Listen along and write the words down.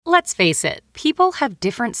Let's face it, people have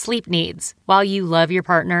different sleep needs. While you love your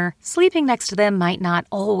partner, sleeping next to them might not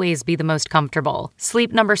always be the most comfortable.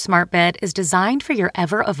 Sleep Number Smart Bed is designed for your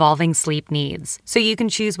ever-evolving sleep needs, so you can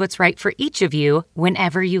choose what's right for each of you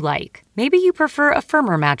whenever you like. Maybe you prefer a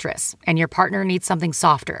firmer mattress and your partner needs something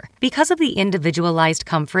softer. Because of the individualized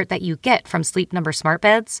comfort that you get from Sleep Number Smart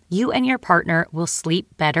Beds, you and your partner will sleep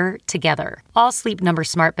better together. All Sleep Number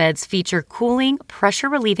Smart Beds feature cooling,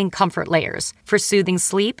 pressure-relieving comfort layers for soothing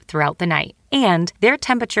sleep throughout the night. And their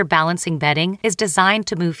temperature balancing bedding is designed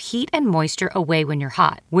to move heat and moisture away when you're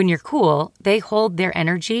hot. When you're cool, they hold their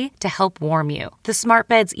energy to help warm you. The smart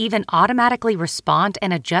beds even automatically respond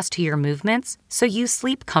and adjust to your movements, so you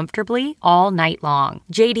sleep comfortably all night long.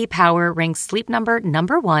 J.D. Power ranks Sleep Number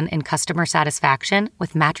 #1 in customer satisfaction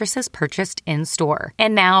with mattresses purchased in-store.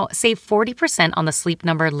 And now, save 40% on the Sleep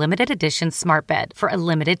Number limited edition smart bed for a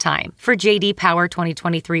limited time. For J.D. Power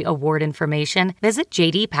 2023 award information, visit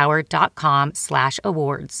jdpower.com/awards.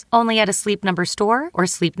 Only at a Sleep Number store or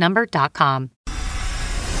sleepnumber.com.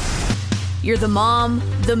 You're the mom,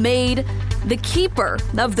 the maid, the keeper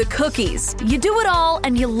of the cookies. You do it all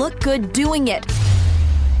and you look good doing it.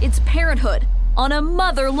 It's parenthood on a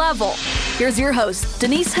mother level. Here's your host,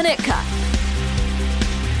 Denise Hanitka.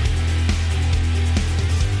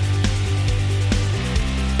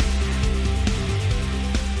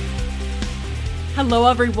 Hello,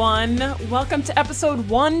 everyone. Welcome to episode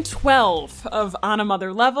 112 of On a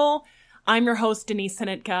Mother Level. I'm your host, Denise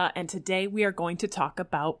Hanitka, and today we are going to talk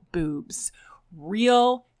about boobs.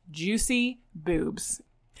 Real, juicy boobs.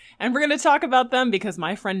 And we're going to talk about them because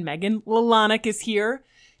my friend Megan Lalanek is here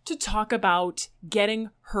to talk about getting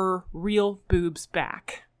her real boobs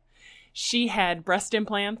back. She had breast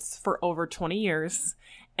implants for over 20 years.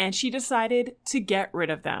 And she decided to get rid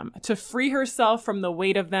of them, to free herself from the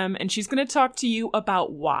weight of them. And she's going to talk to you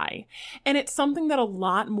about why. And it's something that a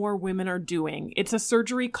lot more women are doing. It's a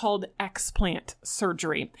surgery called explant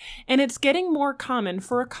surgery. And it's getting more common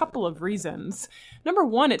for a couple of reasons. Number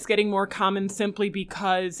one, it's getting more common simply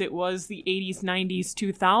because it was the 80s, 90s,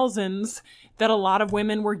 2000s that a lot of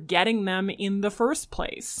women were getting them in the first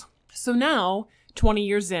place. So now, 20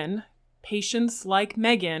 years in, patients like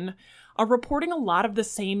Megan are reporting a lot of the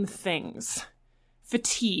same things.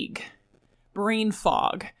 Fatigue, brain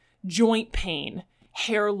fog, joint pain,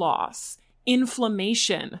 hair loss,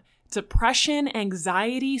 inflammation, depression,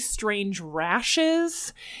 anxiety, strange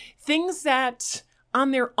rashes, things that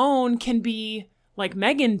on their own can be, like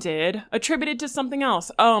Megan did, attributed to something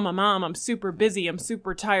else. Oh, my mom, I'm super busy, I'm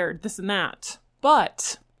super tired, this and that.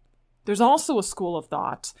 But there's also a school of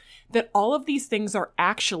thought that all of these things are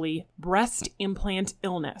actually breast implant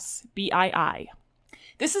illness, BII.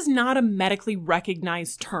 This is not a medically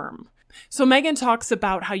recognized term. So Megan talks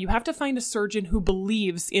about how you have to find a surgeon who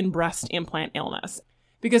believes in breast implant illness,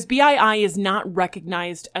 because BII is not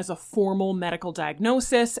recognized as a formal medical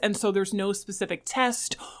diagnosis, and so there's no specific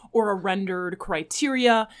test or a rendered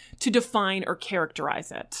criteria to define or characterize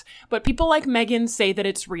it. But people like Megan say that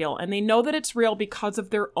it's real, and they know that it's real because of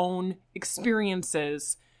their own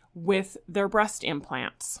experiences with their breast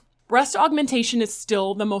implants. Breast augmentation is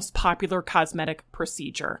still the most popular cosmetic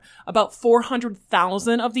procedure. About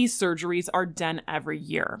 400,000 of these surgeries are done every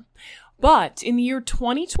year. But in the year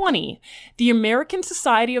 2020, the American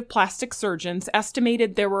Society of Plastic Surgeons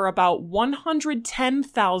estimated there were about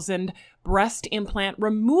 110,000 breast implant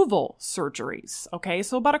removal surgeries. Okay,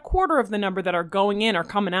 so about a quarter of the number that are going in are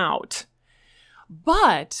coming out.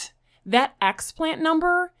 But that explant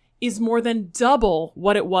number is more than double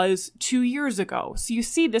what it was 2 years ago. So you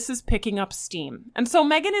see, this is picking up steam. And so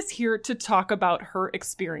Megan is here to talk about her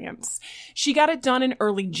experience. She got it done in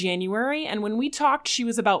early January, and when we talked, she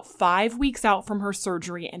was about 5 weeks out from her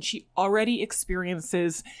surgery, and she already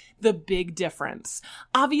experiences the big difference.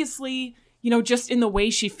 Obviously, just in the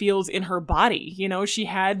way she feels in her body. She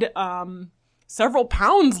had several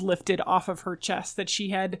pounds lifted off of her chest that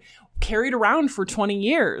she had carried around for 20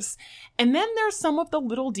 years. And then there's some of the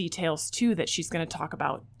little details too that she's going to talk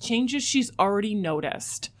about, changes she's already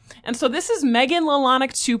noticed. And so this is Megan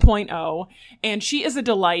Lalanek 2.0, and she is a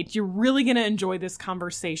delight. You're really going to enjoy this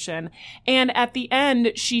conversation. And at the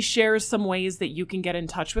end, she shares some ways that you can get in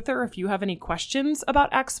touch with her if you have any questions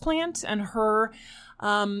about explant and her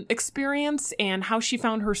experience and how she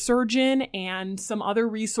found her surgeon and some other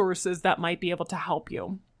resources that might be able to help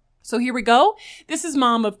you. So here we go. This is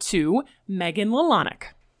mom of two, Megan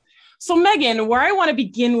Lalanek. So Megan, where I want to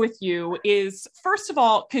begin with you is, first of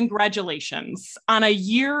all, congratulations on a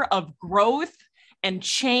year of growth and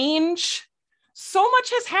change. So much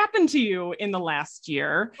has happened to you in the last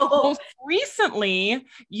year. Most recently,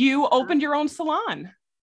 you opened your own salon.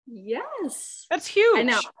 Yes. That's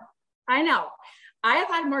huge. I know. I have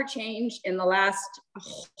had more change in the last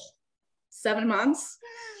 7 months.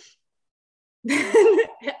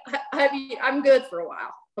 I'm good for a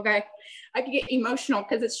while. Okay. I could get emotional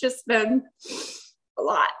because it's just been a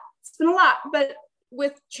lot. It's been a lot, but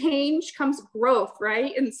with change comes growth,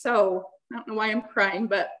 right? And so I don't know why I'm crying,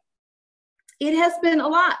 but it has been a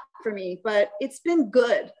lot for me, but it's been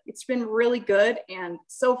good. It's been really good. And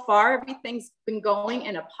so far, everything's been going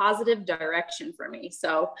in a positive direction for me.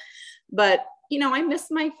 So, but I miss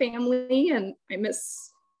my family and I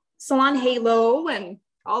miss Salon Halo and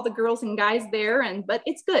all the girls and guys there. But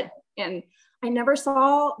it's good. And I never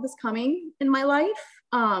saw this coming in my life.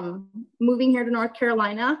 Moving here to North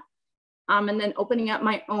Carolina, and then opening up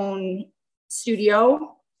my own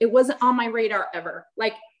studio. It wasn't on my radar ever.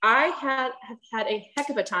 Like I have had a heck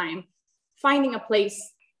of a time finding a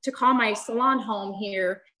place to call my salon home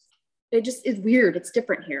here. It just is weird. It's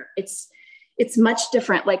different here. It's much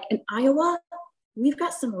different. Like in Iowa, we've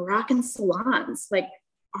got some rockin' salons. Like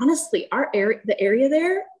honestly, the area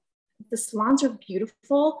there, the salons are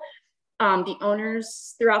beautiful. The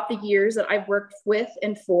owners throughout the years that I've worked with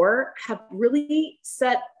and for have really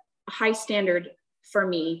set a high standard for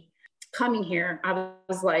me. Coming here, I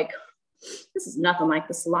was like, this is nothing like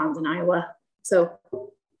the salons in Iowa. So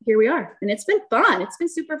here we are. And it's been fun. It's been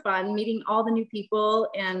super fun meeting all the new people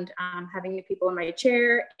and having new people in my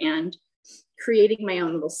chair and creating my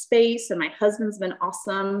own little space. And my husband's been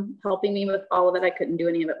awesome helping me with all of it. I couldn't do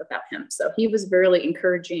any of it without him. So he was really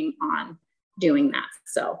encouraging on doing that.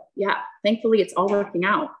 So yeah, thankfully it's all working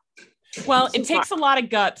out. Well, it takes a lot of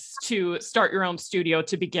guts to start your own studio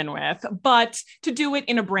to begin with, but to do it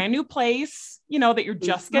in a brand new place, that you're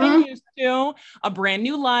just getting used to, a brand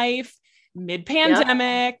new life,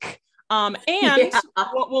 mid-pandemic, and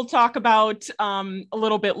what we'll talk about a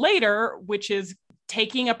little bit later, which is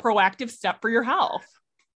taking a proactive step for your health.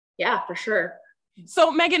 Yeah, for sure.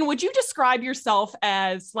 So Megan, would you describe yourself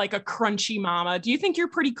as like a crunchy mama? Do you think you're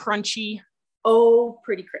pretty crunchy? Oh,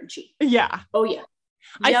 pretty crunchy. Yeah. Oh, yeah.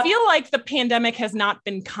 Yep. I feel like the pandemic has not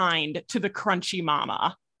been kind to the crunchy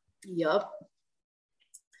mama. Yep.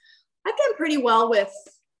 I've done pretty well with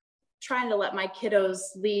trying to let my kiddos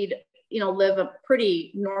live a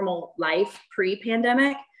pretty normal life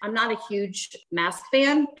pre-pandemic. I'm not a huge mask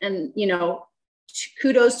fan and,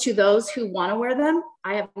 kudos to those who want to wear them.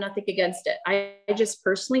 I have nothing against it. I just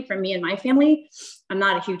personally, for me and my family, I'm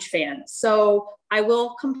not a huge fan. So I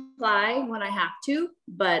will comply when I have to,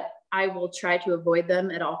 but I will try to avoid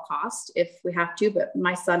them at all costs if we have to, but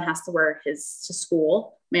my son has to wear his to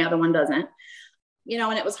school. My other one doesn't.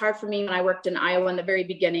 And it was hard for me when I worked in Iowa in the very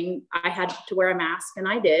beginning. I had to wear a mask and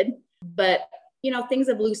I did, but things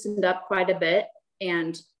have loosened up quite a bit.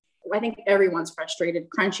 And I think everyone's frustrated,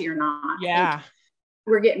 crunchy or not. Yeah.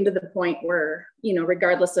 We're getting to the point where,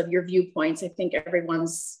 regardless of your viewpoints, I think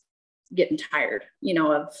everyone's getting tired,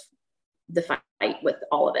 of the fight with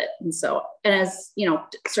all of it. And so, and as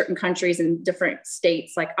certain countries and different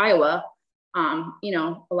states like Iowa,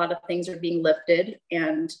 a lot of things are being lifted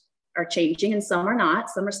and are changing and some are not.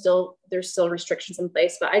 Some are there's still restrictions in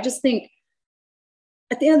place. But I just think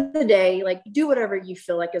at the end of the day, like do whatever you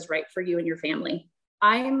feel like is right for you and your family.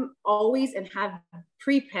 I'm always and have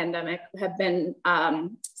pre-pandemic have been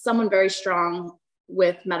someone very strong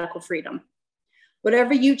with medical freedom.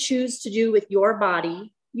 Whatever you choose to do with your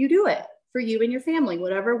body, you do it for you and your family,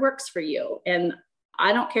 whatever works for you. And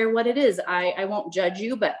I don't care what it is. I won't judge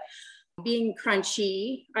you, but being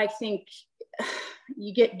crunchy, I think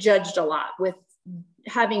you get judged a lot with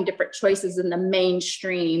having different choices in the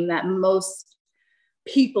mainstream that most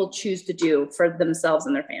people choose to do for themselves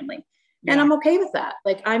and their family. Yeah. And I'm okay with that.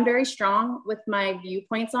 Like I'm very strong with my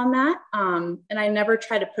viewpoints on that. And I never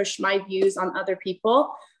try to push my views on other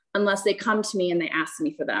people unless they come to me and they ask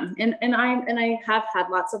me for them. And I have had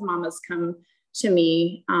lots of mamas come to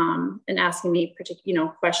me and asking me particular,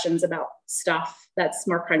 questions about stuff that's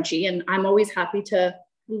more crunchy. And I'm always happy to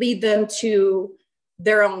lead them to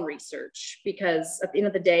their own research, because at the end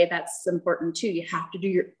of the day, that's important too. You have to do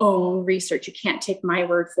your own research. You can't take my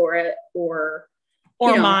word for it or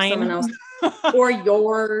mine, someone else, or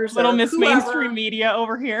yours. Little or Miss whoever. Mainstream Media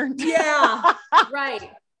over here. Yeah, right.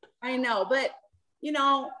 I know, but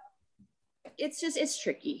it's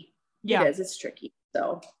tricky. Yeah, it's tricky.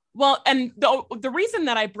 So. Well, and the reason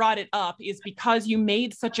that I brought it up is because you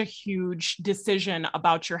made such a huge decision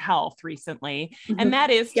about your health recently, and that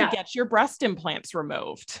is to get your breast implants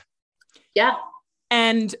removed. Yeah.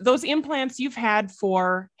 And those implants you've had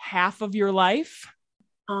for half of your life?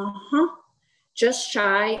 Uh-huh. Just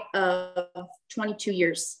shy of 22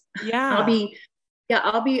 years. Yeah. Yeah,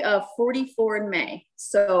 I'll be 44 in May.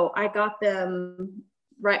 So I got them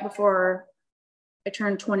right before I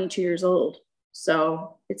turned 22 years old.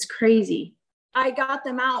 So it's crazy. I got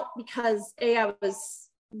them out because I was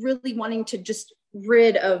really wanting to just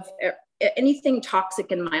rid of anything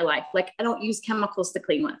toxic in my life. Like I don't use chemicals to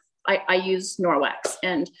clean with. I use Norwex,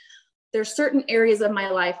 and there's certain areas of my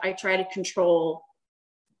life I try to control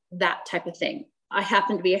that type of thing. I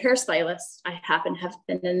happen to be a hairstylist. I happen to have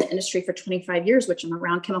been in the industry for 25 years, which I'm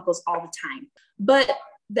around chemicals all the time. But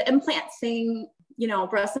the implant thing,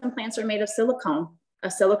 breast implants are made of silicone,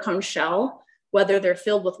 a silicone shell, whether they're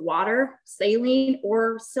filled with water, saline,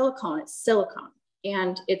 or silicone, it's silicone.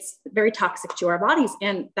 And it's very toxic to our bodies.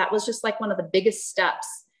 And that was just like one of the biggest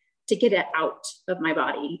steps to get it out of my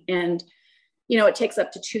body. And, it takes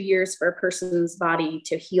up to 2 years for a person's body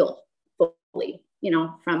to heal fully,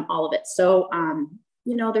 from all of it. So,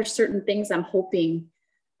 there's certain things I'm hoping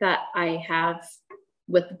that I have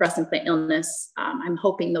with the breast implant illness. I'm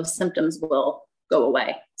hoping those symptoms will go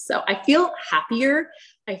away. So I feel happier.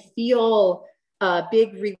 I feel a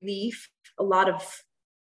big relief, a lot of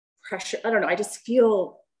pressure. I don't know. I just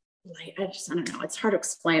feel like, I don't know. It's hard to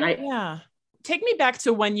explain. Take me back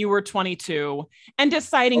to when you were 22 and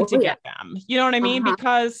deciding to get them. You know what I mean?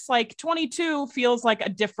 Because like 22 feels like a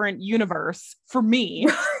different universe for me.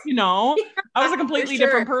 I was a completely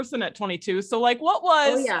different person at 22. So like, what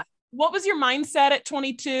was your mindset at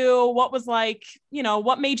 22? What was like,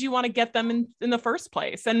 what made you want to get them in the first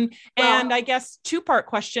place? And I guess 2-part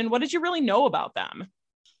question, what did you really know about them?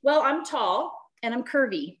 Well, I'm tall and I'm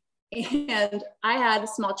curvy and I had a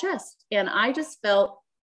small chest, and I just felt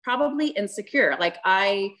probably insecure. Like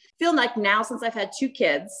I feel like now, since I've had 2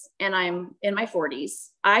 kids and I'm in my 40s,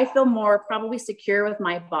 I feel more probably secure with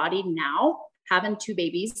my body now, having 2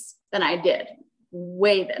 babies, than I did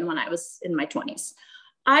way then when I was in my 20s.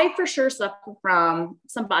 I for sure suffer from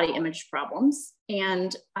some body image problems.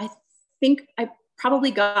 And I think I probably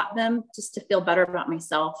got them just to feel better about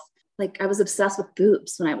myself. Like I was obsessed with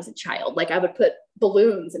boobs when I was a child. Like I would put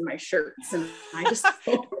balloons in my shirts, and I just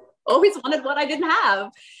always wanted what I didn't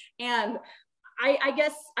have. And I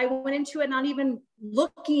guess I went into it not even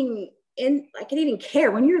looking in, I didn't even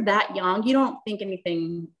care. When you're that young, you don't think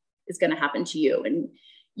anything is going to happen to you, and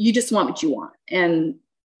you just want what you want, and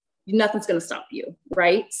nothing's going to stop you.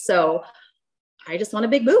 Right. So I just wanted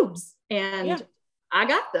big boobs, and I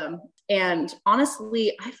got them. And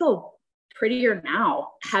honestly, I feel prettier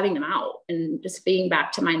now having them out and just being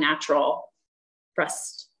back to my natural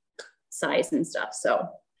breast size and stuff. So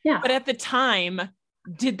yeah. But at the time,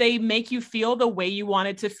 did they make you feel the way you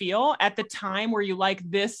wanted to feel at the time? Were you like,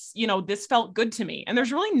 this, this felt good to me? And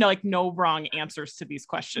there's really no wrong answers to these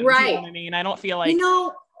questions. Right. You know what I mean? I don't feel like,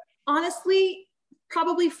 honestly,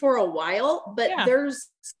 probably for a while, but there's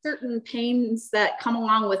certain pains that come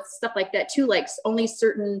along with stuff like that too. Like only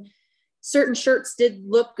certain shirts did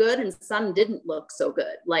look good and some didn't look so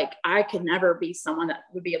good. Like I could never be someone that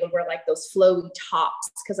would be able to wear like those flowy tops,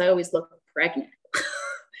 because I always look pregnant.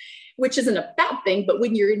 Which isn't a bad thing, but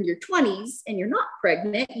when you're in your 20s and you're not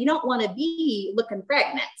pregnant, you don't want to be looking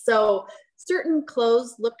pregnant. So certain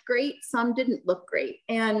clothes looked great, some didn't look great.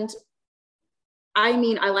 And I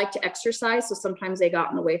mean, I like to exercise, so sometimes they got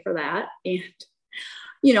in the way for that. And,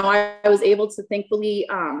 I was able to thankfully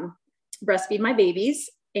breastfeed my babies,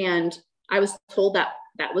 and I was told that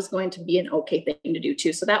that was going to be an okay thing to do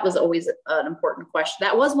too. So that was always an important question.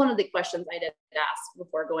 That was one of the questions I did ask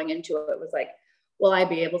before going into it. It was like, will I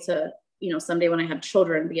be able to, someday when I have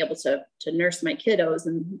children, be able to nurse my kiddos?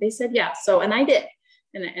 And they said, yeah. So, and I did,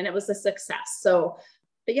 and it was a success. So,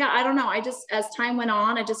 but yeah, I don't know. As time went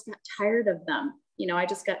on, I just got tired of them. I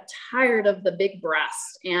just got tired of the big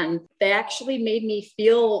breast, and they actually made me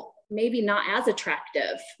feel maybe not as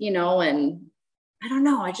attractive, and I don't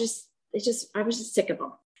know. I was just sick of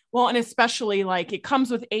them. Well, and especially like it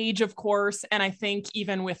comes with age, of course. And I think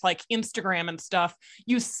even with like Instagram and stuff,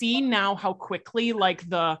 you see now how quickly like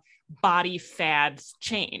the body fads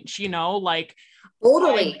change, like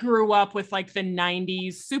totally. I grew up with like the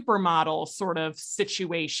 90s supermodel sort of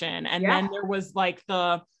situation. And then there was like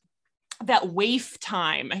that waif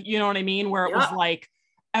time, you know what I mean? Where it was like,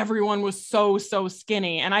 everyone was so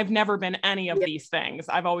skinny. And I've never been any of these things.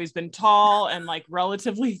 I've always been tall and like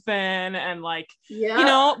relatively thin and like,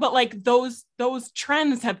 but like those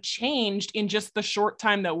trends have changed in just the short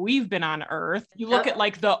time that we've been on Earth. You look at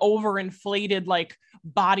like the overinflated like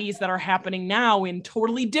bodies that are happening now in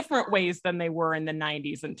totally different ways than they were in the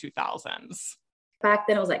 90s and 2000s. Back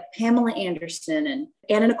then it was like Pamela Anderson and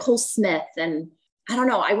Anna Nicole Smith. And I don't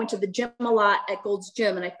know, I went to the gym a lot at Gold's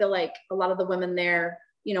Gym, and I feel like a lot of the women there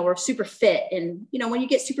we're super fit. And, when you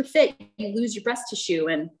get super fit, you lose your breast tissue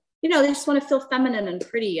and, they just want to feel feminine and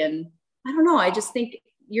pretty. And I don't know. I just think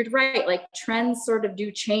you're right. Like trends sort of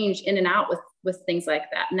do change in and out with things like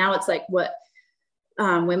that. Now it's like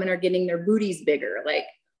women are getting their booties bigger. Like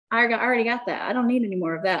I already got that. I don't need any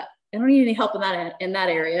more of that. I don't need any help in that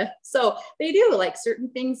area. So they do, like certain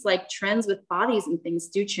things, like trends with bodies and things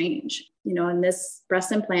do change, and this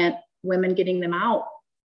breast implant, women getting them out,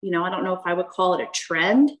 I don't know if I would call it a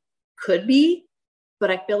trend, could be,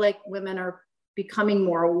 but I feel like women are becoming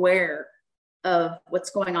more aware of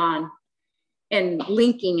what's going on and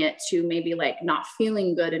linking it to maybe like not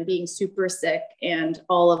feeling good and being super sick and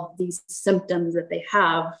all of these symptoms that they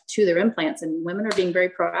have to their implants. And women are being very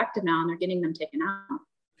proactive now and they're getting them taken out.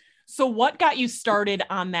 So what got you started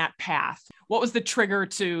on that path? What was the trigger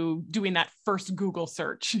to doing that first Google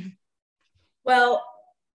search? Well,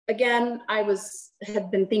 again,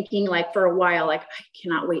 had been thinking like for a while, like I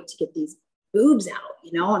cannot wait to get these boobs out.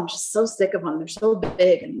 I'm just so sick of them. They're so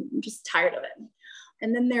big and I'm just tired of it.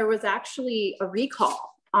 And then there was actually a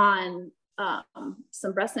recall on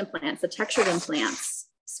some breast implants, the textured implants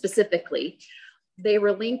specifically. They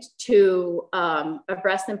were linked to a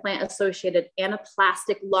breast implant associated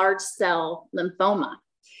anaplastic large cell lymphoma.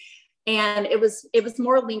 And it was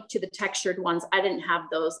more linked to the textured ones. I didn't have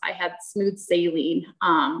those. I had smooth saline,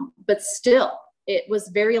 but still it was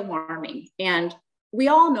very alarming. And we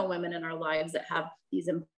all know women in our lives that have these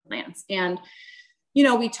implants. And,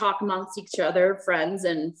 we talk amongst each other, friends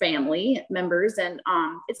and family members, and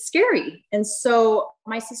it's scary. And so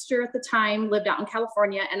my sister at the time lived out in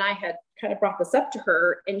California, and I had kind of brought this up to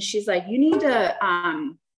her, and she's like, you need to,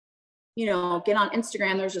 get on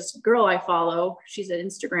Instagram. There's this girl I follow. She's an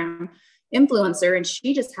Instagram influencer, and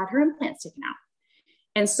she just had her implants taken out.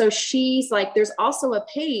 And so she's like, there's also a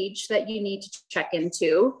page that you need to check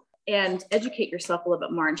into and educate yourself a little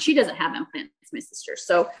bit more. And she doesn't have implants, my sister.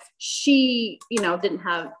 So she, didn't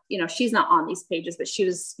have, she's not on these pages, but she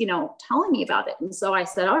was, telling me about it. And so I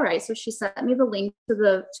said, all right. So she sent me the link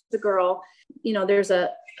to the girl. There's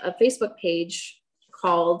a Facebook page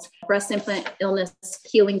called Breast Implant Illness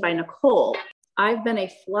Healing by Nicole. I've been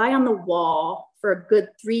a fly on the wall for a good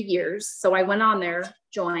 3 years. So I went on there,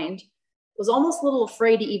 joined, was almost a little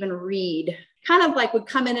afraid to even read, kind of like would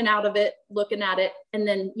come in and out of it, looking at it. And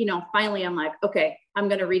then, finally I'm like, okay, I'm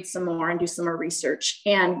going to read some more and do some more research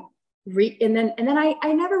and then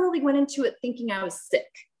I never really went into it thinking I was sick,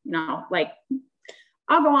 like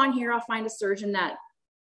I'll go on here, I'll find a surgeon that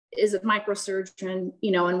is a microsurgeon,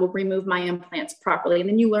 and will remove my implants properly. And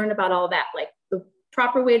then you learn about all that, like the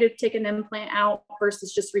proper way to take an implant out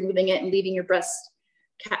versus just removing it and leaving your breast,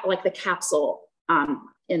 like the capsule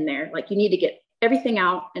in there. Like you need to get everything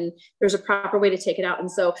out and there's a proper way to take it out.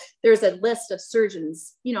 And so there's a list of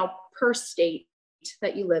surgeons, per state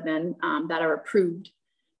that you live in that are approved.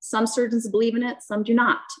 Some surgeons believe in it, some do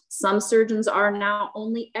not. Some surgeons are now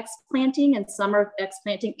only explanting and some are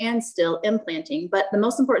explanting and still implanting. But the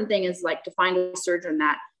most important thing is like to find a surgeon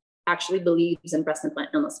that actually believes in breast implant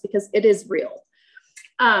illness because it is real.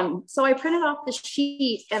 So I printed off the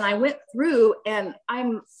sheet and I went through and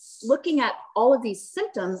I'm looking at all of these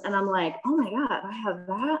symptoms and I'm like, oh my God, I have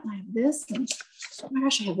that and I have this and oh my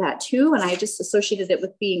gosh, I have that too. And I just associated it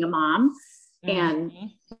with being a mom and,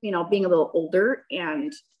 being a little older.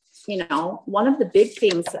 And, one of the big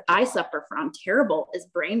things that I suffer from terrible is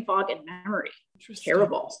brain fog and memory.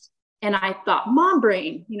 Terrible. And I thought mom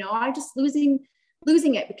brain, I just losing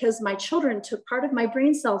it because my children took part of my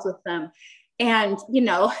brain cells with them. And,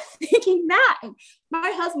 thinking that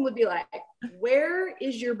my husband would be like, where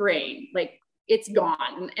is your brain? Like it's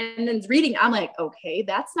gone. And then reading, I'm like, okay,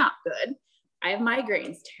 that's not good. I have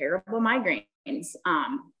migraines, terrible migraines.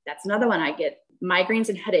 That's another one. I get migraines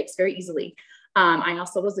and headaches very easily. I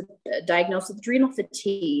also was diagnosed with adrenal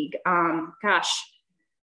fatigue.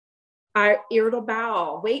 Irritable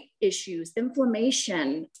bowel, weight issues,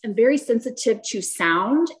 inflammation, and very sensitive to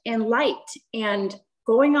sound and light. And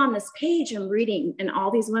going on this page and reading, and all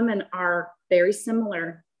these women are very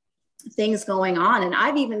similar things going on. And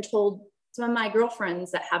I've even told some of my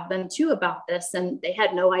girlfriends that have been too about this, and they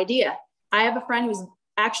had no idea. I have a friend who's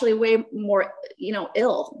actually way more,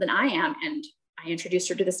 ill than I am. And I introduced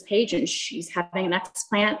her to this page and she's having an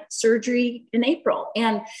explant surgery in April.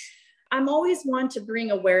 And I'm always one to bring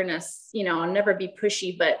awareness, and never be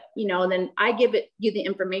pushy, but, then I give you the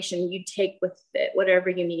information, you take with it, whatever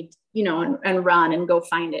you need, and run and go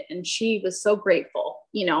find it. And she was so grateful,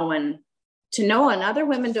 and to know, and other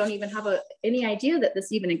women don't even have any idea that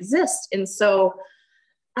this even exists. And so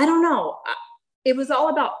I don't know, it was all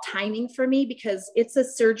about timing for me because it's a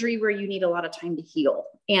surgery where you need a lot of time to heal.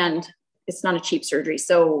 And it's not a cheap surgery.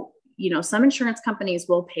 So, some insurance companies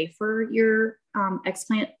will pay for your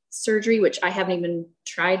explant surgery, which I haven't even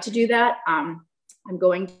tried to do that. I'm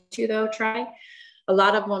going to though try. A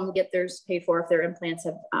lot of them get theirs paid for if their implants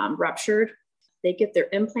have ruptured. They get their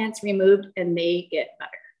implants removed and they get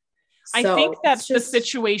better. I think that's the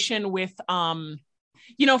situation with, from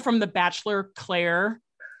The Bachelor, Claire.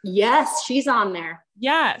 Yes, she's on there.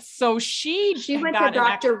 Yes. So she went got to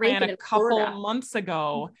Dr. an explant Rankin a couple Florida. months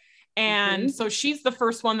ago. And so she's the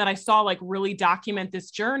first one that I saw like really document this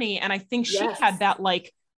journey. And I think she had that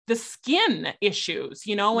like the skin issues,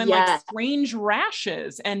 and like strange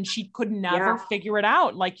rashes, and she could never figure it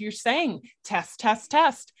out. Like you're saying, test.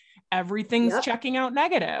 Everything's checking out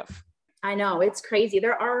negative. I know, it's crazy.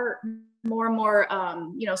 There are more and more,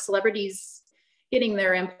 celebrities getting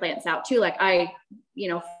their implants out too. Like I,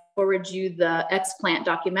 forward you the explant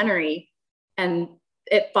documentary, and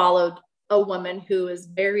it followed a woman who is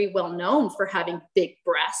very well known for having big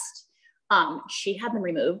breasts. She had them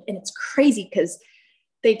removed, and it's crazy because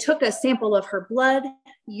they took a sample of her blood,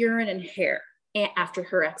 urine, and hair after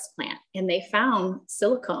her explant, and they found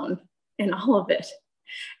silicone in all of it.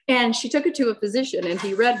 And she took it to a physician, and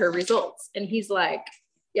he read her results, and he's like,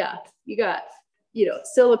 yeah, you got,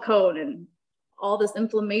 silicone and all this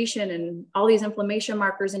inflammation and all these inflammation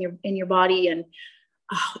markers in your body. And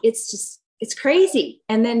it's crazy.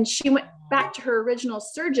 And then she went back to her original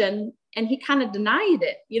surgeon, and he kind of denied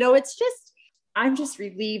it. I'm just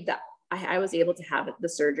relieved that I was able to have the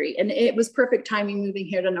surgery, and it was perfect timing moving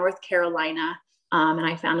here to North Carolina. And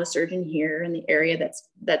I found a surgeon here in the area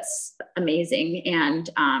that's amazing. And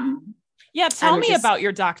tell me about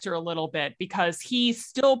your doctor a little bit, because he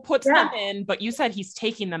still puts them in, but you said he's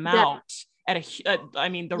taking them out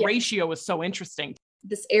the ratio is so interesting.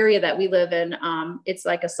 This area that we live in, it's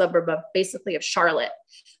like a suburb of Charlotte.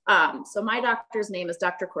 So my doctor's name is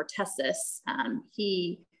Dr. Cortesis.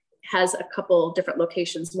 He has a couple different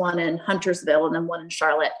locations, one in Huntersville and then one in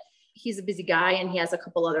Charlotte. He's a busy guy, and he has a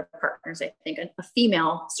couple other partners. I think a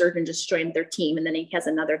female surgeon just joined their team, and then he has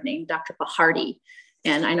another named Dr. Pahardy.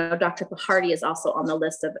 And I know Dr. Pahardy is also on the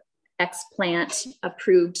list of explant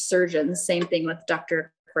approved surgeons. Same thing with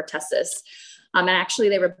Dr. Cortesis. And actually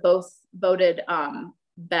they were both voted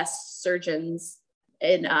best surgeons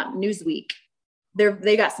in Newsweek.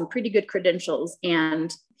 They got some pretty good credentials,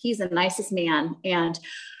 and he's the nicest man. And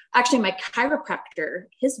actually my chiropractor,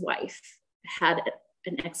 his wife had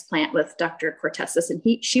an explant with Dr. Cortesis, and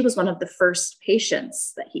she was one of the first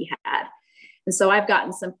patients that he had. And so I've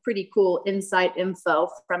gotten some pretty cool inside info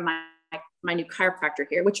from my new chiropractor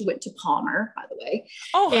here, which went to Palmer, by the way.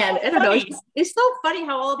 Oh, and I don't know, it's so funny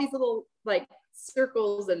how all these little like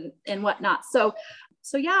circles and whatnot. So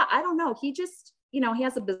yeah, I don't know. He just, he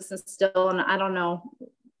has a business still, and I don't know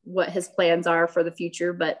what his plans are for the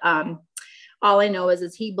future, but all I know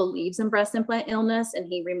is he believes in breast implant illness, and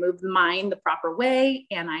he removed mine the proper way.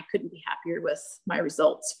 And I couldn't be happier with my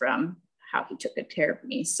results from how he took good care of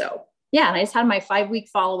me. So yeah, and I just had my 5-week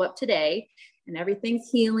follow-up today, and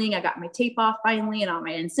everything's healing. I got my tape off finally, and all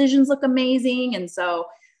my incisions look amazing. And so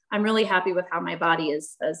I'm really happy with how my body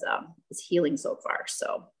is healing so far.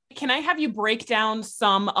 So can I have you break down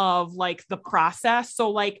some of like the process? So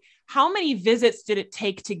like, how many visits did it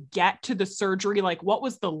take to get to the surgery? Like, what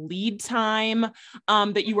was the lead time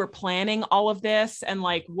that you were planning all of this? And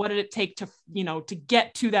like, what did it take to, to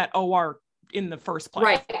get to that OR in the first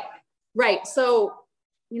place? Right. So,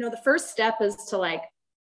 the first step is to like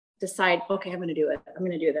decide, okay, I'm going to do it. I'm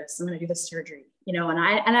going to do this. I'm going to do this surgery, and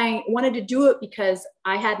I wanted to do it because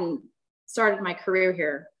I hadn't started my career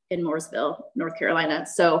here in Mooresville, North Carolina.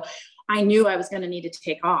 So I knew I was going to need to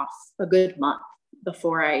take off a good month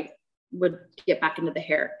before I would get back into the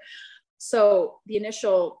hair. So the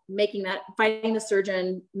initial finding the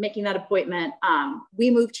surgeon, making that appointment,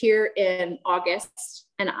 we moved here in August,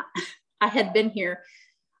 and I had been here.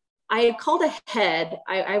 I had called ahead.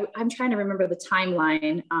 I'm trying to remember the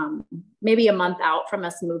timeline, maybe a month out from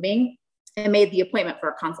us moving, and made the appointment for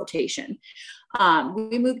a consultation.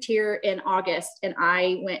 We moved here in August, and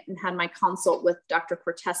I went and had my consult with Dr.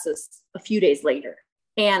 Cortesis a few days later.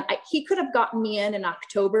 And he could have gotten me in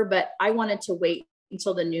October, but I wanted to wait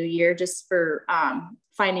until the new year just for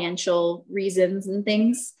financial reasons and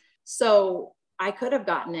things. So I could have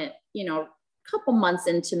gotten it, a couple months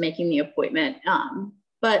into making the appointment.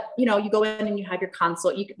 But, you go in and you have your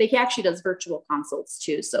consult. They actually does virtual consults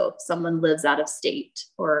too. So if someone lives out of state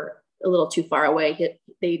or a little too far away,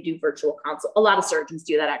 they do virtual consult. A lot of surgeons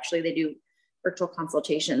do that. Actually, they do virtual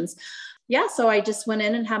consultations. Yeah. So I just went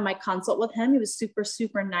in and had my consult with him. He was super,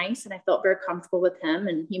 super nice. And I felt very comfortable with him.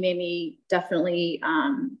 And he made me definitely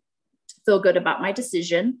feel good about my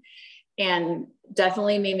decision. and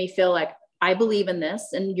definitely made me feel like, I believe in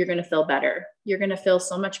this and you're going to feel better. You're going to feel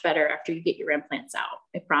so much better after you get your implants out.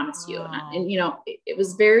 I promise you. And you know, it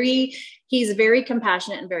was he's very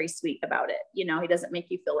compassionate and very sweet about it. You know, he doesn't make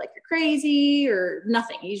you feel like you're crazy or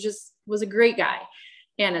nothing. He just was a great guy.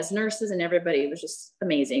 And as nurses and everybody, it was just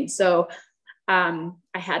amazing. So I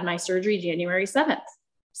had my surgery January 7th.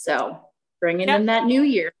 So bringing in that new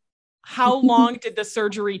year. How long did the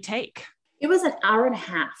surgery take? It was an hour and a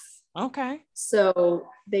half. Okay. So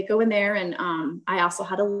they go in there and I also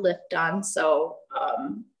had a lift done. So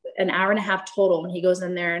an hour and a half total when he goes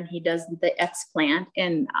in there and he does the explant.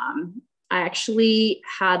 And I actually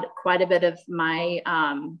had quite a bit of my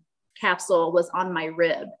capsule was on my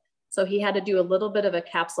rib. So he had to do a little bit of a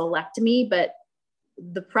capsulectomy, but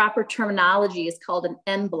the proper terminology is called an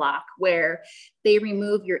en bloc, where they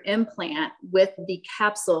remove your implant with the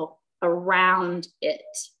capsule around it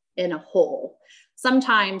in a hole.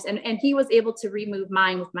 Sometimes, and he was able to remove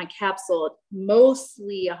mine with my capsule,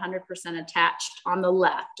 mostly 100% attached on the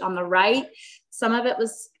left. On the right, some of it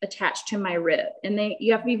was attached to my rib. And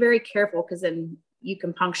you have to be very careful because then you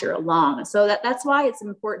can puncture a lung. So that's why it's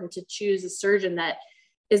important to choose a surgeon that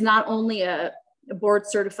is not only a board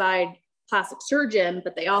certified plastic surgeon,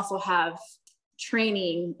 but they also have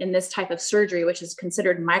training in this type of surgery, which is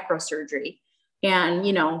considered microsurgery. And,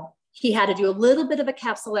 you know, he had to do a little bit of a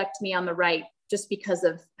capsulectomy on the right just because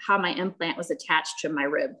of how my implant was attached to my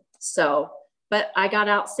rib. So, but I got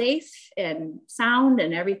out safe and sound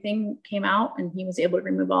and everything came out and he was able to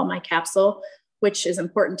remove all my capsule, which is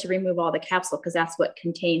important to remove all the capsule because that's what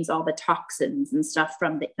contains all the toxins and stuff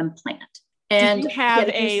from the implant. And did you have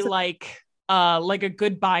like a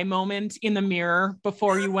goodbye moment in the mirror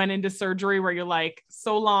before you went into surgery where you're like,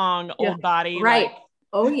 so long, old body? Right. Like...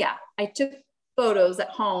 Oh yeah. I took photos at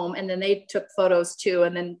home and then they took photos too.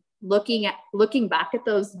 And then looking back at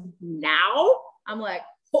those now, I'm like,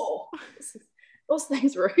 oh, those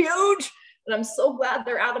things were huge. And I'm so glad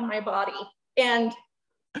they're out of my body. And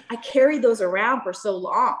I carried those around for so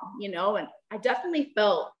long, you know, and I definitely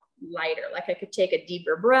felt lighter, like I could take a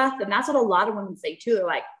deeper breath. And that's what a lot of women say too. They're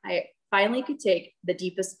like, I finally could take the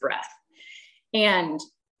deepest breath. And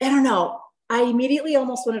I don't know, I immediately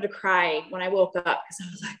almost wanted to cry when I woke up because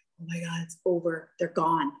I was like, oh my God, it's over. They're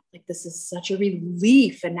gone. Like, this is such a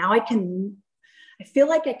relief. And now I feel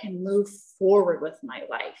like I can move forward with my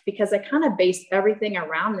life because I kind of based everything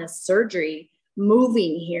around this surgery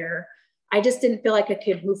moving here. I just didn't feel like I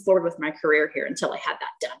could move forward with my career here until I had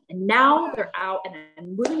that done. And now they're out and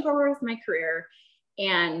I'm moving forward with my career.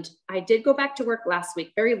 And I did go back to work last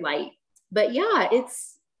week, very light, but yeah,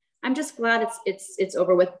 I'm just glad it's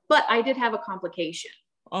over with, but I did have a complication.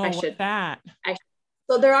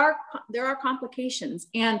 So there are complications.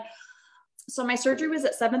 And so my surgery was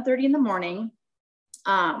at 7:30 in the morning.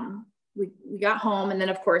 We got home and then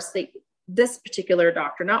of course this particular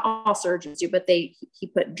doctor, not all surgeons do, but he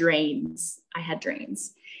put drains. I had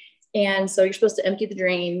drains. And so you're supposed to empty the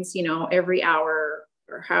drains, you know, every hour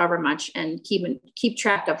or however much and keep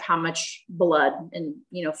track of how much blood and,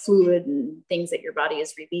 you know, fluid and things that your body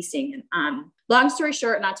is releasing. And long story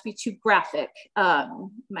short, not to be too graphic,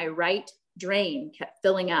 my right drain kept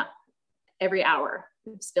filling up every hour.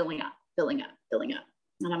 It was filling up.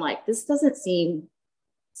 And I'm like, this doesn't seem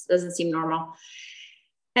normal.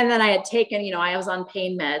 And then I had taken, you know, I was on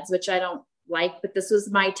pain meds, which I don't like, but this was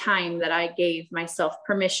my time that I gave myself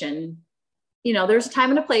permission. You know, there's a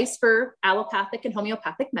time and a place for allopathic and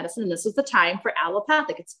homeopathic medicine. And this was the time for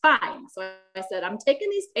allopathic. It's fine. So I said, I'm taking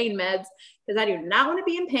these pain meds because I do not want to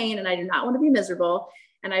be in pain and I do not want to be miserable.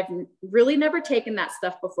 And I've really never taken that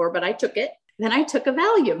stuff before, but I took it. Then I took a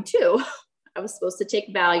Valium too. I was supposed to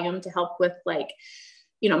take Valium to help with like,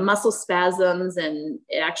 you know, muscle spasms, and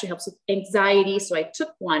it actually helps with anxiety. So I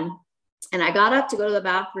took one and I got up to go to the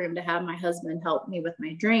bathroom to have my husband help me with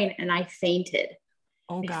my drain. And I fainted.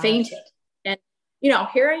 I fainted. And, you know,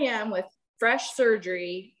 here I am with fresh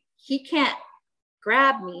surgery. He can't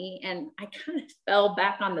grab me. And I kind of fell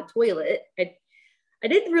back on the toilet. I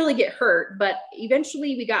didn't really get hurt, but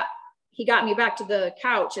eventually he got me back to the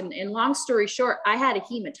couch. And long story short, I had a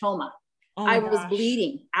hematoma. I was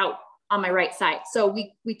bleeding out on my right side. So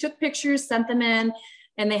we took pictures, sent them in,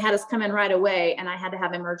 and they had us come in right away. And I had to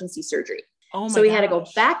have emergency surgery. So we had to go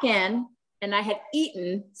back in, and I had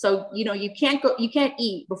eaten. So, you know, you can't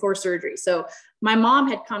eat before surgery. So my mom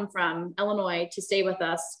had come from Illinois to stay with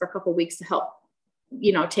us for a couple of weeks to help,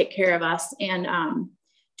 you know, take care of us and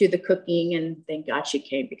do the cooking. And thank God she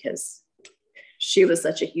came because she was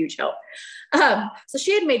such a huge help. So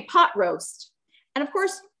she had made pot roast. And of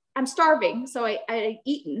course, I'm starving. So I had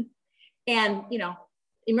eaten. And, you know,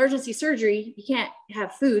 emergency surgery, you can't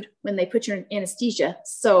have food when they put you in anesthesia.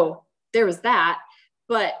 So there was that,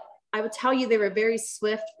 but I would tell you, they were very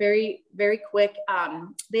swift, very, very quick.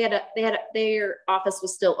 Their office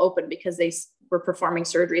was still open because they were performing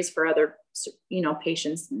surgeries for other,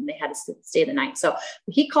 patients, and they had to stay the night. So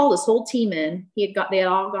he called his whole team in. They had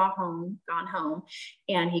all gone home,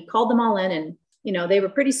 and he called them all in, and, they were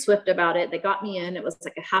pretty swift about it. They got me in. It was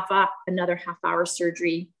like another half hour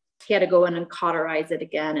surgery. He had to go in and cauterize it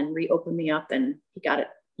again and reopen me up, and he got it,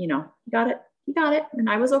 he got it. And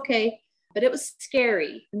I was okay, but it was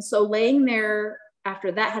scary. And so laying there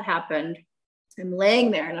after that had happened, I'm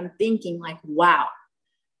laying there and I'm thinking like, wow,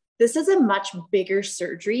 this is a much bigger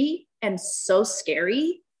surgery and so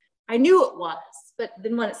scary. I knew it was, but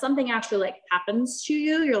then when something actually like happens to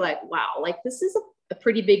you, you're like, wow, like this is a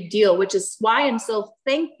pretty big deal, which is why I'm so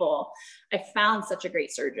thankful I found such a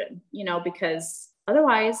great surgeon, because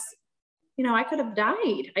otherwise, I could have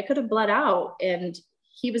died. I could have bled out. And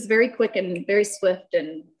he was very quick and very swift,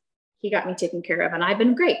 and he got me taken care of. And I've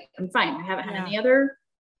been great. I'm fine. I haven't had any other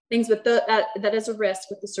things with that is a risk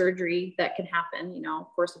with the surgery that can happen, of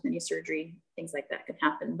course, with any surgery, things like that can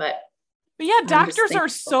happen. But yeah, doctors are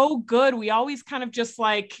so good. We always kind of just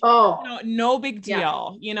like, no big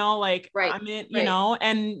deal, right. I'm in,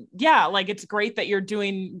 and like, it's great that you're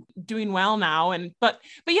doing well now. And, but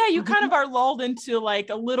yeah, you kind of are lulled into like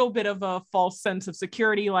a little bit of a false sense of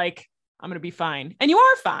security. Like, I'm going to be fine. And you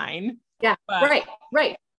are fine. Yeah.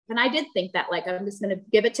 Right. And I did think that, like, I'm just going to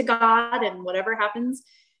give it to God, and whatever happens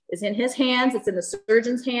is in his hands. It's in the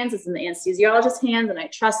surgeon's hands. It's in the anesthesiologist's hands. And I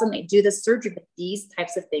trust them. They do this surgery, but these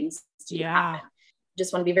types of things do happen.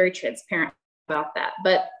 Just want to be very transparent about that.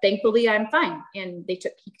 But thankfully I'm fine. And he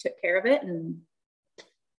took care of it, and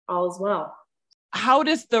all is well. How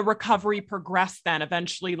does the recovery progress then?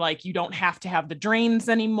 Eventually, like, you don't have to have the drains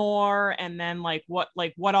anymore. And then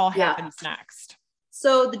what all happens next?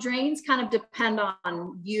 So the drains kind of depend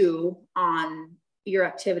on your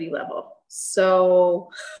activity level. So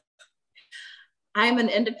I'm an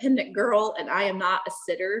independent girl, and I am not a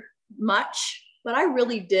sitter much, but I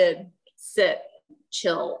really did sit,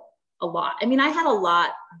 chill a lot. I mean, I had a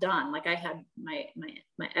lot done. Like, I had my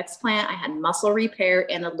explant, I had muscle repair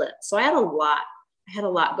and a lip. So I had a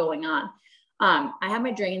lot going on. I had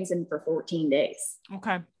my drains in for 14 days.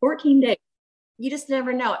 Okay. 14 days. You just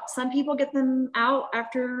never know. Some people get them out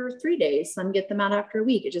after 3 days. Some get them out after a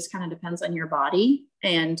week. It just kind of depends on your body.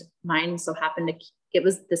 And mine so happened it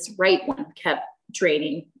was this right one kept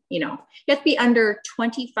draining. You have to be under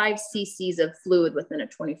 25 cc's of fluid within a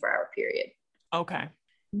 24-hour period. Okay.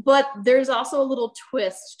 But there's also a little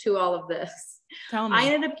twist to all of this. Tell me. I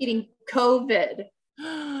ended up getting COVID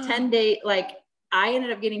 10 days, I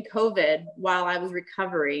ended up getting COVID while I was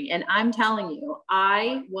recovering. And I'm telling you,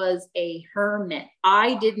 I was a hermit.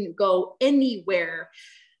 I didn't go anywhere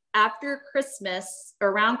after Christmas,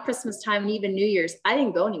 around Christmas time, and even New Year's. I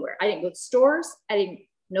didn't go anywhere. I didn't go to stores.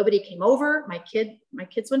 Nobody came over. My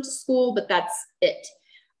kids went to school, but that's it.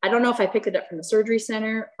 I don't know if I picked it up from the surgery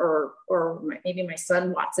center or maybe my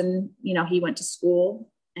son Watson, he went to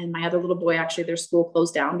school, and my other little boy, actually their school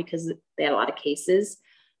closed down because they had a lot of cases.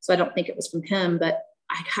 So I don't think it was from him, but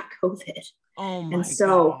I got COVID. Oh my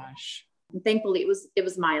gosh. Thankfully it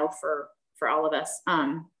was mild for all of us.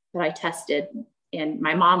 But I tested, and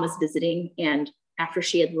my mom was visiting, and after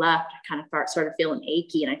she had left, I kind of started feeling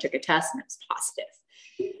achy, and I took a test and it was positive.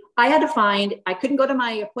 I couldn't go to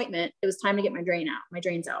my appointment. It was time to get my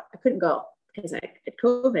drains out. I couldn't go because I had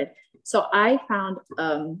COVID. So I found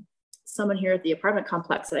someone here at the apartment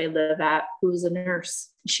complex that I live at who was a nurse.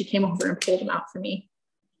 She came over and pulled them out for me.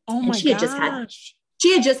 Oh my gosh.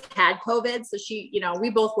 She had just had COVID. So she, we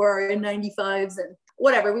both were in 95s and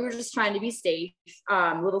whatever. We were just trying to be safe,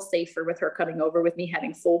 a little safer with her coming over with me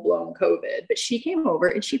having full blown COVID. But she came over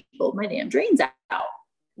and she pulled my damn drains out.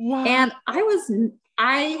 Wow. And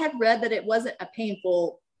I had read that it wasn't a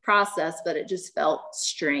painful process, but it just felt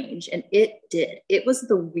strange. And it did. It was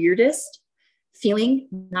the weirdest feeling,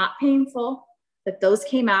 not painful, but those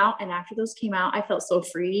came out. And after those came out, I felt so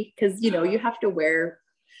free because, you have to wear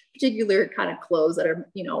particular kind of clothes that are,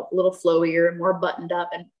 a little flowier and more buttoned up.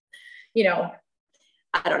 And,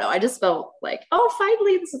 I don't know. I just felt like, oh,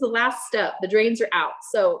 finally, this is the last step. The drains are out.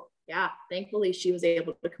 So yeah, thankfully she was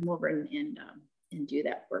able to come over and do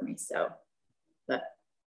that for me. So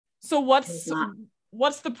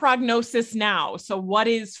what's the prognosis now? So what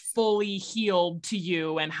is fully healed to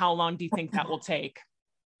you, and how long do you think that will take?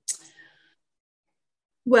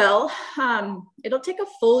 Well, it'll take a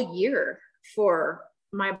full year for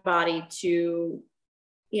my body to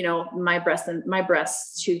my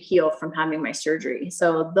breasts to heal from having my surgery.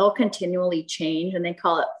 So they'll continually change, and they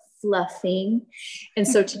call it fluffing. And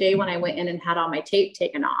so today when I went in and had all my tape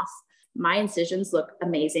taken off, my incisions look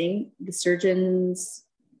amazing. The surgeon's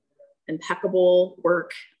impeccable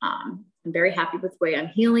work. I'm very happy with the way I'm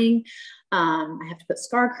healing. I have to put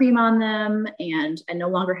scar cream on them, and I no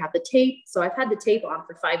longer have the tape. So I've had the tape on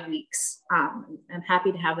for 5 weeks. I'm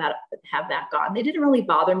happy to have that gone. They didn't really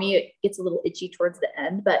bother me. It gets a little itchy towards the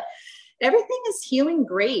end, but everything is healing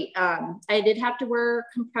great. I did have to wear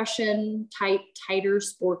compression type, tighter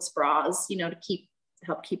sports bras, to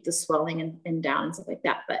help keep the swelling and down and stuff like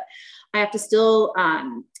that. But I have to still,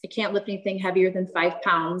 I can't lift anything heavier than 5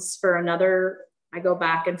 pounds for I go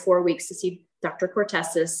back in 4 weeks to see Dr.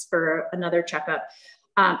 Cortezis for another checkup.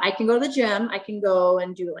 I can go to the gym. I can go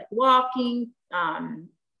and do like walking,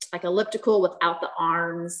 like elliptical without the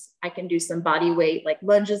arms. I can do some body weight, like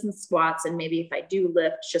lunges and squats. And maybe if I do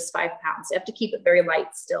lift just 5 pounds, I have to keep it very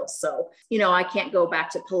light still. So, I can't go back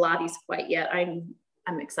to Pilates quite yet.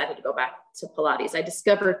 I'm excited to go back to Pilates. I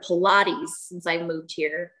discovered Pilates since I moved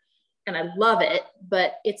here, and I love it,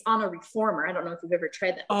 but it's on a reformer. I don't know if you've ever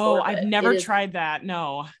tried that before. Oh, I've never tried that.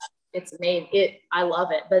 No. It's amazing. I love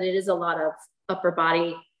it, but it is a lot of upper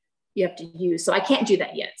body you have to use. So I can't do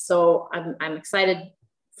that yet. So I'm excited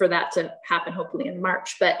for that to happen, hopefully in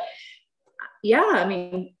March. But yeah,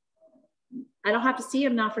 I don't have to see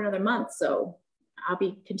him now for another month. So I'll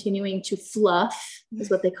be continuing to fluff, is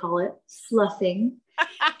what they call it, fluffing.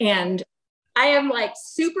 And I am like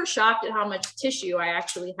super shocked at how much tissue I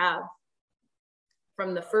actually have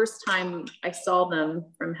from the first time I saw them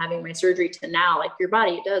from having my surgery to now. Like your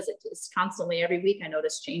body, it just constantly, every week I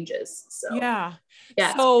notice changes. So yeah,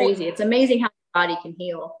 it's crazy. It's amazing how the body can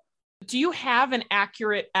heal. Do you have an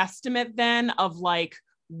accurate estimate then of like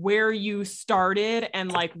where you started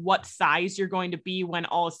and like what size you're going to be when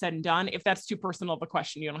all is said and done? If that's too personal of a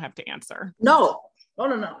question, you don't have to answer. No.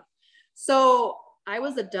 So I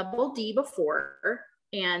was a double D before,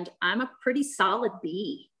 and I'm a pretty solid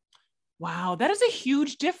B. Wow. That is a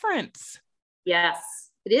huge difference. Yes,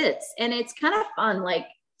 it is. And it's kind of fun. Like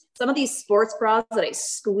some of these sports bras that I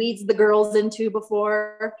squeezed the girls into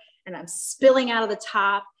before, and I'm spilling out of the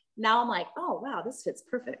top. Now I'm like, oh, wow, this fits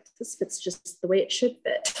perfect. This fits just the way it should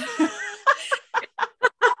fit.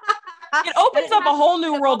 It opens up a whole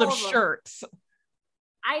new world of shirts.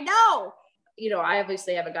 I know. I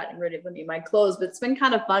obviously haven't gotten rid of any of my clothes, but it's been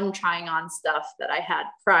kind of fun trying on stuff that I had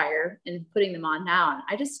prior and putting them on now. And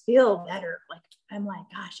I just feel better. Like, I'm like,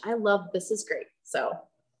 gosh, I love this. Is great. So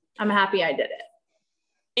I'm happy I did it.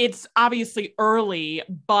 It's obviously early,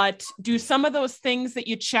 but do some of those things that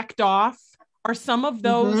you checked off, are some of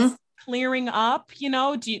those clearing up?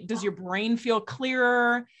 Does your brain feel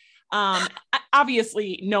clearer?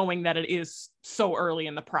 Obviously knowing that it is so early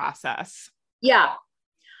in the process. Yeah.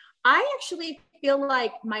 I actually feel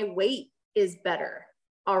like my weight is better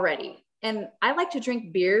already. And I like to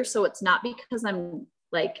drink beer. So it's not because I'm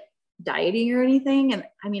like dieting or anything. And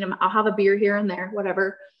I'll have a beer here and there,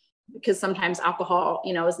 whatever, because sometimes alcohol,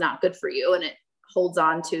 is not good for you, and it holds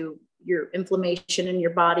on to your inflammation, and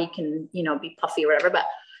your body can, be puffy or whatever. But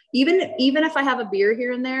even if I have a beer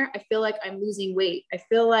here and there, I feel like I'm losing weight. I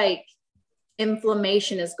feel like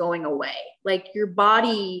inflammation is going away. Like your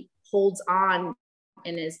body holds on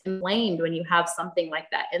and is inflamed when you have something like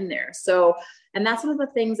that in there. So, and that's one of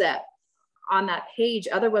the things that on that page,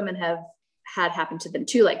 other women have had happen to them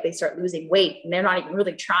too. Like they start losing weight and they're not even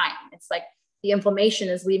really trying. It's like the inflammation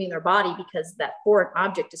is leaving their body because that foreign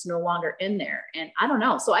object is no longer in there. And I don't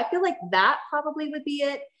know. So I feel like that probably would be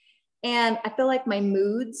it. And I feel like my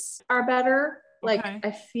moods are better. Like I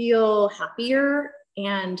feel happier,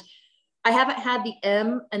 and I haven't had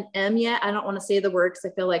an M yet. I don't want to say the word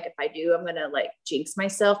because I feel like if I do, I'm going to like jinx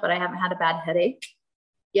myself, but I haven't had a bad headache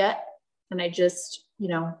yet. And I just,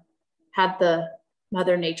 had the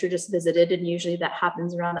Mother Nature just visited, and usually that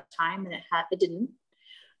happens around that time, and it didn't.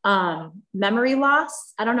 Memory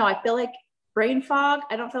loss. I don't know. I feel like brain fog.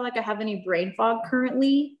 I don't feel like I have any brain fog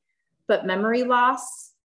currently, but memory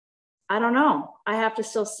loss, I don't know. I have to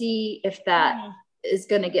still see if that is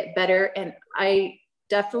going to get better. And I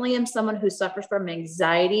definitely am someone who suffers from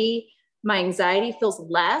anxiety. My anxiety feels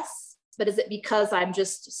less, but is it because I'm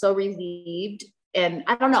just so relieved? And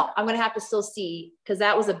I don't know. I'm going to have to still see, because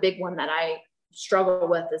that was a big one that I struggle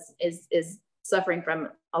with is suffering from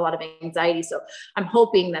a lot of anxiety. So I'm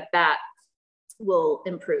hoping that will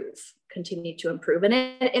continue to improve. And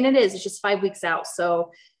it is, it's just 5 weeks out.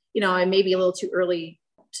 So, it may be a little too early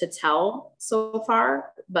to tell so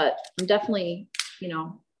far, but I'm definitely,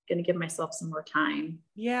 going to give myself some more time.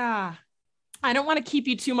 Yeah. I don't want to keep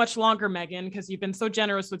you too much longer, Megan, because you've been so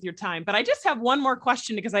generous with your time, but I just have one more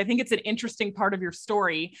question because I think it's an interesting part of your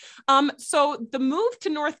story. So the move to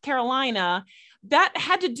North Carolina, that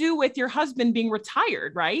had to do with your husband being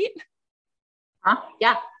retired, right?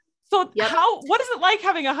 Yeah. So what is it like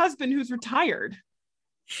having a husband who's retired?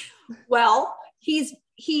 Well, he's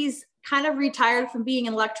kind of retired from being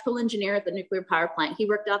an electrical engineer at the nuclear power plant. He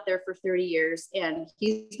worked out there for 30 years and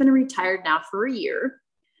he's been retired now for a year.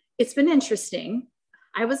 It's been interesting.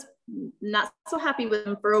 I was not so happy with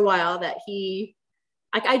him for a while that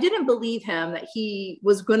I didn't believe him that he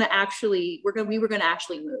was going to actually, we were going to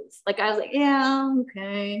actually move. Like, I was like, yeah,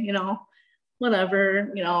 okay,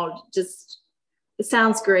 whatever, just, it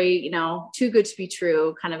sounds great, too good to be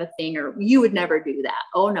true kind of a thing, or you would never do that.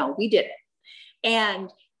 Oh no, we did it. And,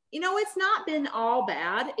 it's not been all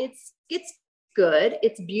bad. It's good.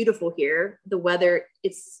 It's beautiful here. The weather,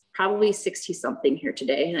 it's probably 60 something here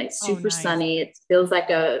today. And it's super sunny. It feels like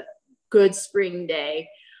a good spring day.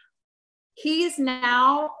 He is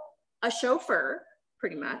now a chauffeur,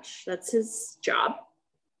 pretty much. That's his job,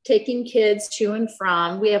 taking kids to and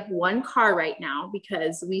from. We have one car right now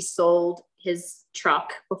because we sold his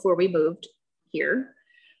truck before we moved here.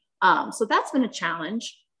 So that's been a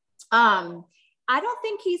challenge. I don't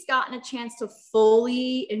think he's gotten a chance to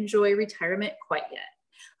fully enjoy retirement quite yet.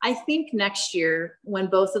 I think next year when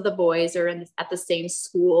both of the boys are at the same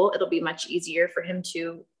school, it'll be much easier for him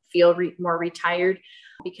to feel more retired,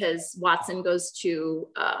 because Watson goes to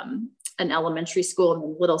an elementary school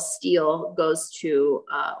and little Steele goes to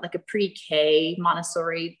like a pre-K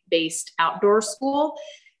Montessori based outdoor school.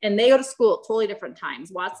 And they go to school at totally different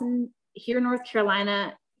times. Watson here in North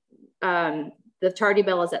Carolina, the tardy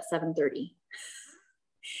bell is at 7:30.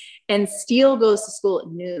 And Steele goes to school at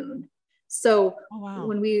noon. So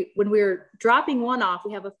when we're dropping one off,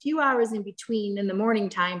 we have a few hours in between in the morning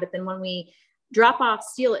time, but then when we drop off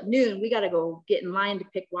Steele at noon, we got to go get in line to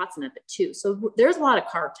pick Watson up at 2. So there's a lot of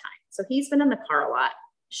car time. So he's been in the car a lot,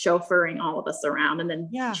 chauffeuring all of us around and then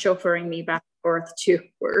chauffeuring me back and forth to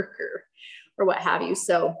work or what have you.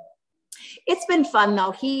 So it's been fun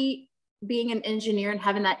though. He being an engineer and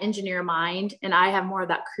having that engineer mind, and I have more of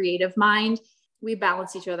that creative mind, we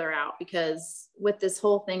balance each other out, because with this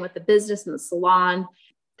whole thing with the business and the salon,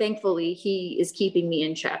 thankfully he is keeping me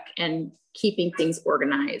in check and keeping things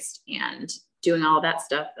organized and doing all that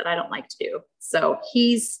stuff that I don't like to do. So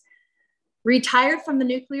he's retired from the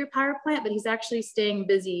nuclear power plant, but he's actually staying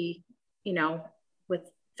busy, with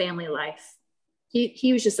family life.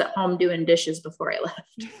 He was just at home doing dishes before I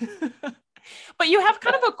left. But you have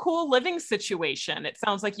kind of a cool living situation. It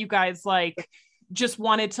sounds like you guys just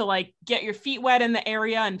wanted to get your feet wet in the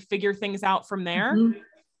area and figure things out from there. Mm-hmm.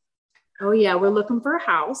 Oh yeah. We're looking for a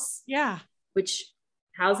house. Yeah. Which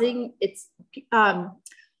housing, it's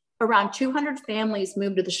around 200 families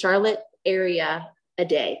move to the Charlotte area a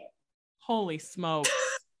day. Holy smokes.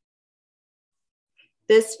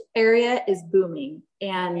 This area is booming.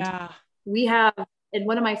 And we have, and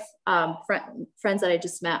one of my friends that I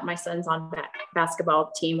just met, my son's on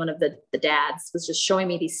basketball team, one of the dads was just showing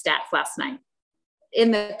me these stats last night.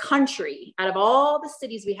 In the country, out of all the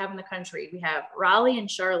cities we have in the country, we have Raleigh and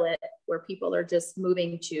Charlotte, where people are just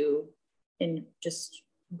moving to and just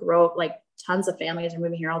grow, tons of families are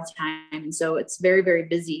moving here all the time. And so it's very, very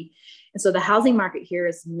busy. And so the housing market here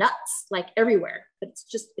is nuts, everywhere, but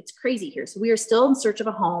it's crazy here. So we are still in search of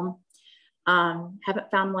a home. Haven't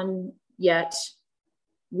found one yet.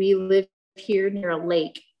 We live here near a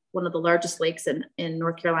lake, one of the largest lakes in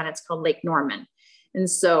North Carolina. It's called Lake Norman. And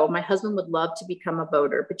so my husband would love to become a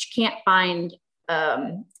boater, but you can't find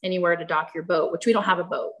anywhere to dock your boat, which we don't have a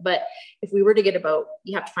boat. But if we were to get a boat,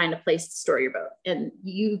 you have to find a place to store your boat, and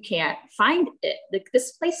you can't find it.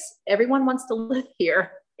 This place, everyone wants to live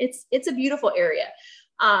here. It's a beautiful area.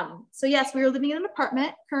 So yes, we are living in an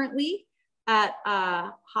apartment currently at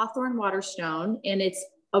Hawthorne Waterstone, and it's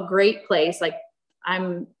a great place.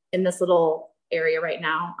 I'm in this little area right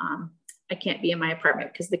now. I can't be in my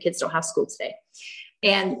apartment because the kids don't have school today,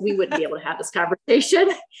 and we wouldn't be able to have this conversation.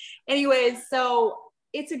 Anyways, so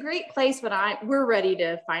it's a great place, but we're ready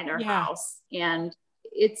to find our house, and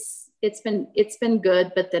it's been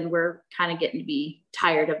good, but then we're kind of getting to be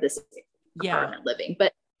tired of this apartment living.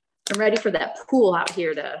 But I'm ready for that pool out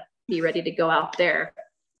here to be ready to go out there.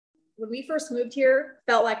 When we first moved here,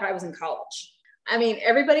 felt like I was in college. I mean,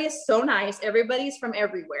 everybody is so nice. Everybody's from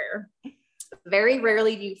everywhere. Very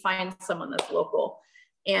rarely do you find someone that's local.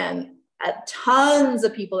 And tons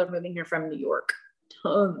of people are moving here from New York.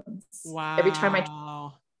 Tons. Wow. Every time I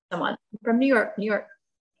talk to someone from New York,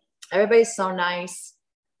 everybody's so nice.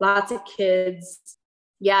 Lots of kids.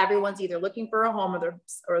 Yeah, everyone's either looking for a home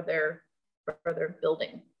or they're where they're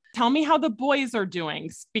building. Tell me how the boys are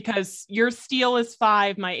doing, because your Steele is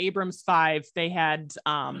 5, my Abrams 5. They had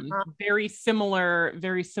very similar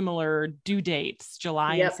due dates,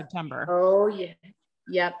 July and September. Oh yeah.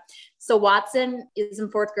 Yep. So Watson is in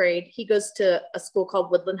 4th grade. He goes to a school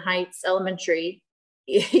called Woodland Heights Elementary.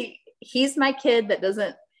 He's my kid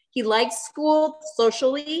that he likes school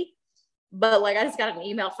socially, but like I just got an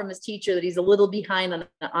email from his teacher that he's a little behind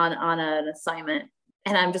on an assignment.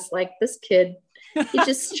 And I'm just like, this kid, he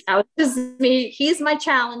just challenges me. He's my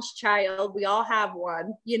challenge child. We all have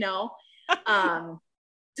one, you know?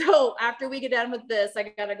 So after we get done with this,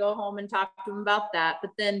 I got to go home and talk to him about that.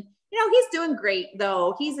 But then, you know, he's doing great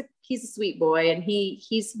though. He's a sweet boy, and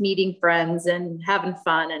he's meeting friends and having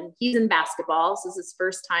fun, and he's in basketball. This is his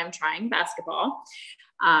first time trying basketball.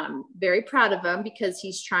 Very proud of him because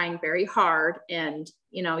he's trying very hard, and,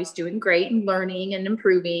 you know, he's doing great and learning and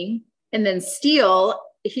improving. And then Steele,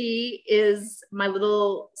 he is my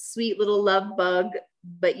little sweet little love bug,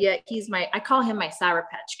 but yet I call him my Sour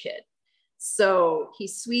Patch Kid. So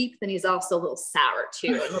he's sweet, and he's also a little sour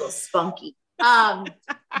too, a little spunky.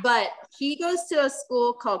 But he goes to a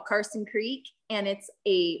school called Carson Creek, and it's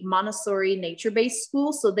a Montessori nature-based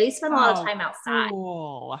school. So they spend a lot of time outside.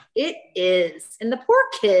 Cool. It is. And the poor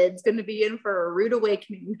kid's going to be in for a rude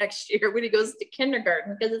awakening next year when he goes to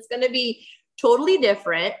kindergarten, because it's going to be totally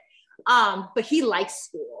different. But he likes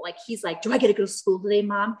school. Like, he's like, do I get to go to school today,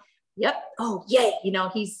 Mom? Yep. Oh, yay. You know,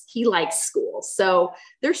 he likes school. So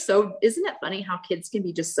isn't it funny how kids can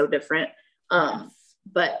be just so different?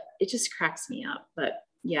 But it just cracks me up. But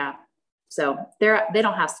yeah, so they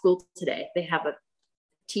don't have school today. They have a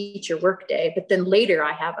teacher work day, but then later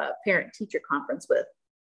I have a parent teacher conference with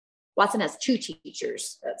Watson. Has 2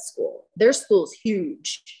 teachers at school. Their school's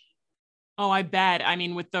huge. Oh, I bet. I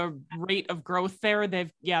mean, with the rate of growth there, the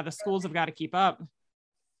schools have got to keep up.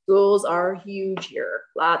 Schools are huge here.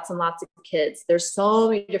 Lots and lots of kids. There's so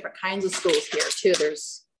many different kinds of schools here too.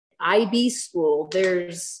 There's IB school,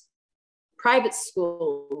 there's private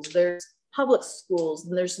schools, there's public schools,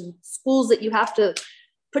 and there's schools that you have to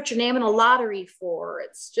put your name in a lottery for.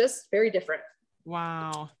 It's just very different.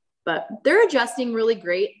 Wow. But they're adjusting really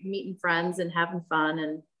great, meeting friends and having fun.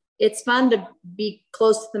 And it's fun to be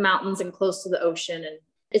close to the mountains and close to the ocean. And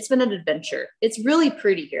it's been an adventure. It's really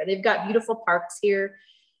pretty here. They've got beautiful parks here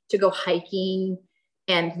to go hiking,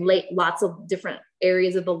 and lots of different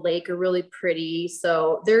areas of the lake are really pretty.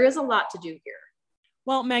 So there is a lot to do here.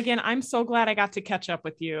 Well, Megan, I'm so glad I got to catch up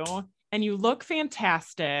with you, and you look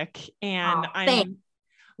fantastic. And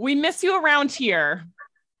we miss you around here.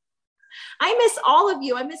 I miss all of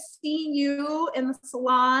you. I miss seeing you in the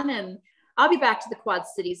salon, and I'll be back to the Quad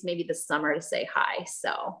Cities maybe this summer to say hi.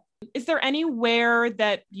 So is there anywhere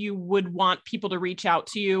that you would want people to reach out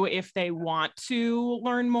to you if they want to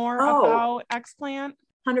learn more about Xplant?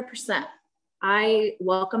 100%. I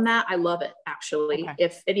welcome that. I love it, actually. Okay.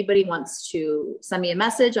 If anybody wants to send me a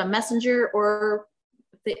message on Messenger, or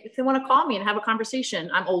if they want to call me and have a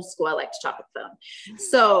conversation, I'm old school. I like to talk on the phone.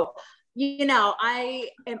 So, you know, I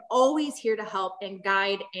am always here to help and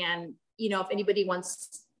guide. And, you know, if anybody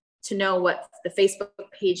wants to know what the Facebook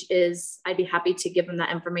page is, I'd be happy to give them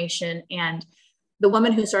that information. And the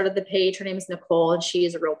woman who started the page, her name is Nicole, and she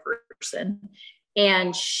is a real person.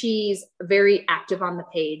 And she's very active on the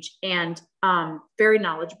page and very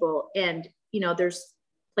knowledgeable. And, you know, there's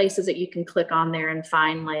places that you can click on there and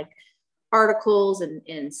find like articles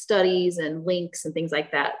and studies and links and things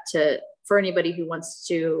like that for anybody who wants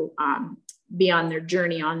to be on their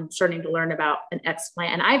journey on starting to learn about an Xplant.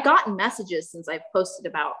 And I've gotten messages since I've posted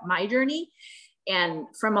about my journey and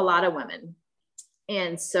from a lot of women.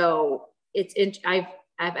 And so I've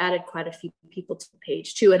added quite a few people to the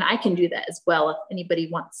page too. And I can do that as well. If anybody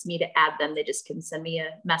wants me to add them, they just can send me a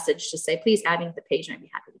message to say, please add me to the page. And I'd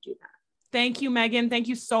be happy to do that. Thank you, Megan. Thank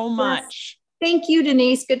you so much. Yes. Thank you,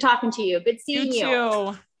 Denise. Good talking to you. Good seeing you. You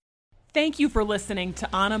too. Thank you for listening to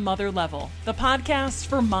On a Mother Level, the podcast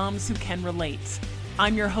for moms who can relate.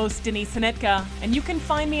 I'm your host, Denise Hanitka, and you can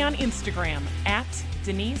find me on Instagram at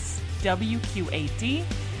Denise WQAD,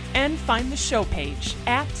 and find the show page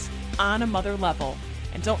at On a Mother Level.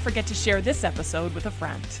 And don't forget to share this episode with a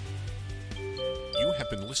friend. You have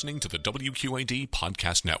been listening to the WQAD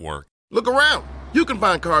Podcast Network. Look around. You can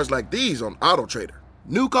find cars like these on AutoTrader.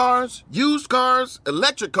 New cars, used cars,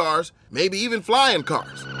 electric cars, maybe even flying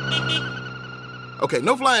cars. Okay,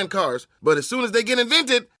 no flying cars, but as soon as they get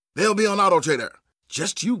invented, they'll be on AutoTrader.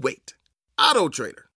 Just you wait. AutoTrader.